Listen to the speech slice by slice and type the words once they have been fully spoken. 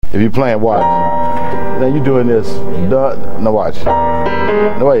If you're playing, watch. Then you're doing this. No, watch.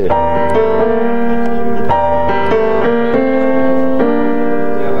 No, wait.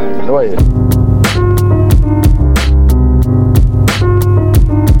 No, wait.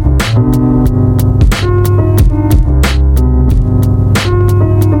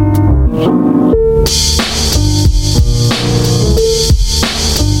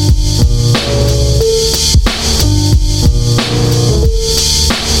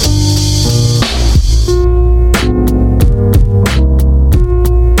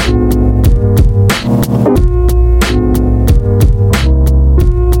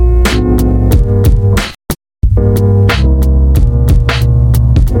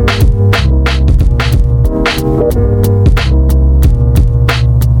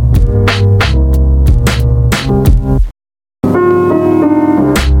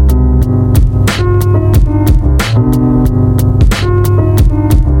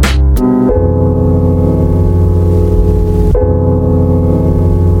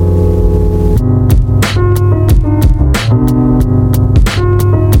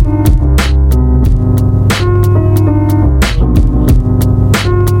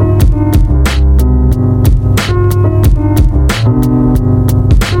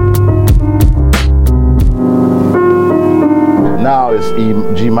 Now it's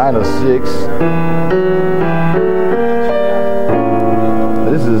G minor 6.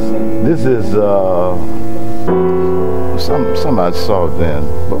 This is something I saw then.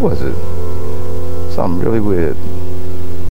 What was it? Something really weird.